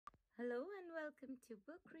Hello and welcome to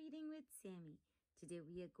Book Reading with Sammy. Today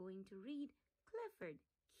we are going to read Clifford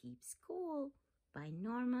Keeps Cool by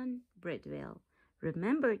Norman Bridwell.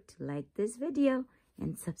 Remember to like this video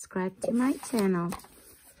and subscribe to my channel.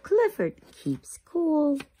 Clifford Keeps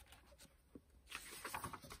Cool.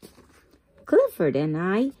 Clifford and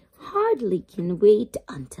I hardly can wait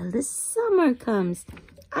until the summer comes.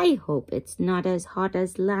 I hope it's not as hot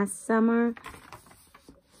as last summer.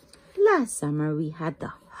 Last summer we had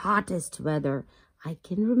the hottest weather I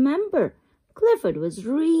can remember. Clifford was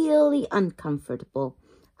really uncomfortable.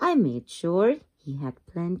 I made sure he had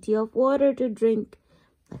plenty of water to drink.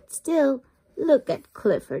 But still, look at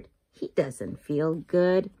Clifford. He doesn't feel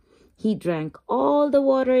good. He drank all the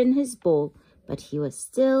water in his bowl, but he was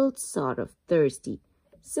still sort of thirsty.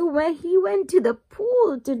 So when he went to the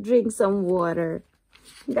pool to drink some water.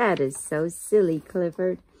 That is so silly,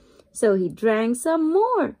 Clifford. So he drank some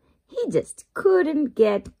more. He just couldn't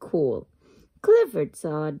get cool. Clifford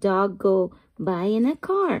saw a dog go by in a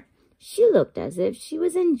car. She looked as if she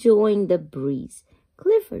was enjoying the breeze.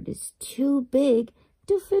 Clifford is too big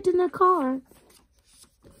to fit in a car.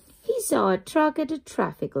 He saw a truck at a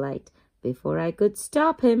traffic light. Before I could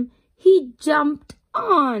stop him, he jumped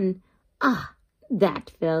on. Ah,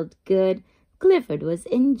 that felt good. Clifford was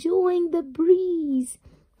enjoying the breeze.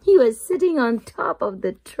 He was sitting on top of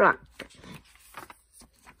the truck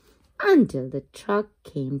until the truck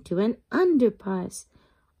came to an underpass.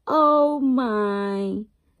 Oh my!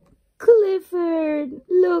 Clifford,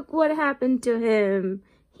 look what happened to him.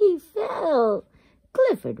 He fell.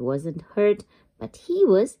 Clifford wasn't hurt, but he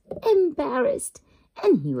was embarrassed,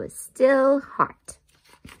 and he was still hot.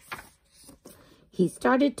 He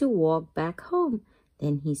started to walk back home.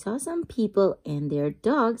 Then he saw some people and their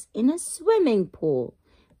dogs in a swimming pool.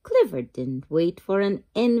 Clifford didn't wait for an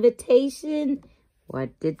invitation.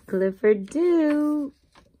 What did Clifford do?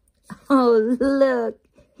 Oh, look,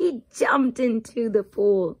 he jumped into the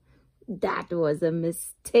pool. That was a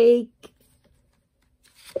mistake.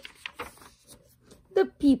 The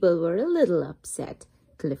people were a little upset.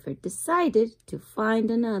 Clifford decided to find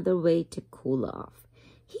another way to cool off.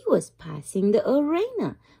 He was passing the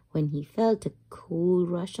arena when he felt a cool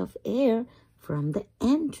rush of air from the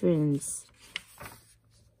entrance.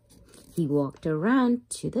 He walked around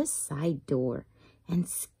to the side door and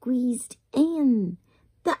squeezed in.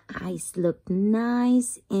 The ice looked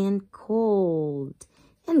nice and cold,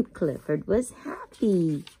 and Clifford was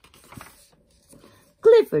happy.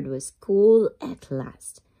 Clifford was cool at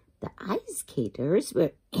last. The ice skaters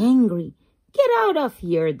were angry. "Get out of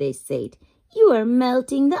here," they said. "You are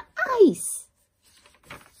melting the ice."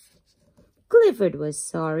 Clifford was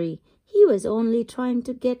sorry. He was only trying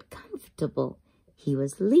to get comfortable. He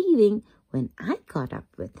was leaving when I caught up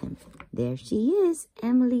with him. There she is,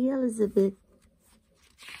 Emily Elizabeth.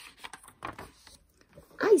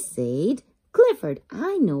 I said, "Clifford,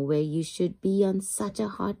 I know where you should be on such a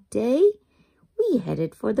hot day." We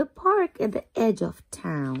headed for the park at the edge of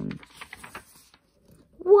town.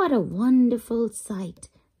 What a wonderful sight,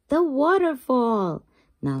 the waterfall.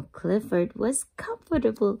 Now Clifford was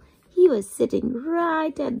comfortable. He was sitting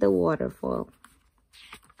right at the waterfall.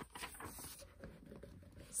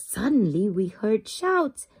 Suddenly we heard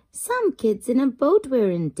shouts. Some kids in a boat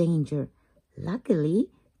were in danger.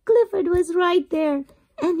 Luckily, Clifford was right there,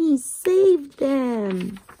 and he saved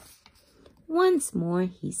them. Once more,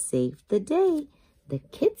 he saved the day. The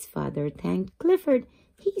kid's father thanked Clifford.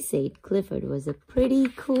 He said Clifford was a pretty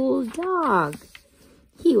cool dog.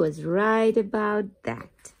 He was right about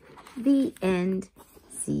that. The end.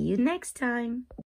 See you next time.